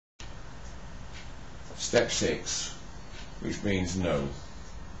Step 6, which means no.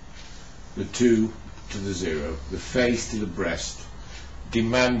 The 2 to the 0, the face to the breast,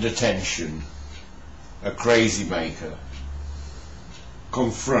 demand attention, a crazy maker,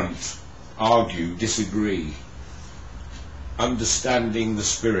 confront, argue, disagree, understanding the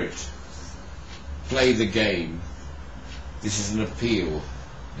spirit, play the game. This is an appeal,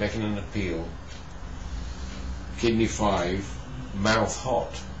 making an appeal. Kidney 5, mouth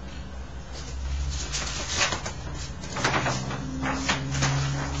hot.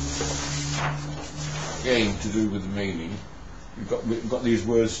 Again, to do with the meaning, we've got these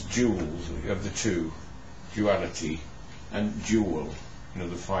words duels. You have the two, duality and duel, the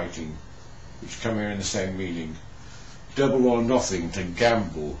fighting, which come here in the same meaning. Double or nothing, to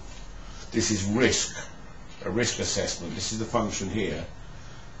gamble. This is risk, a risk assessment. This is the function here,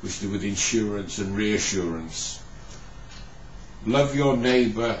 which to do with insurance and reassurance. Love your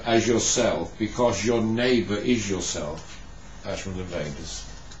neighbour as yourself, because your neighbour is yourself. That's from the Vedas.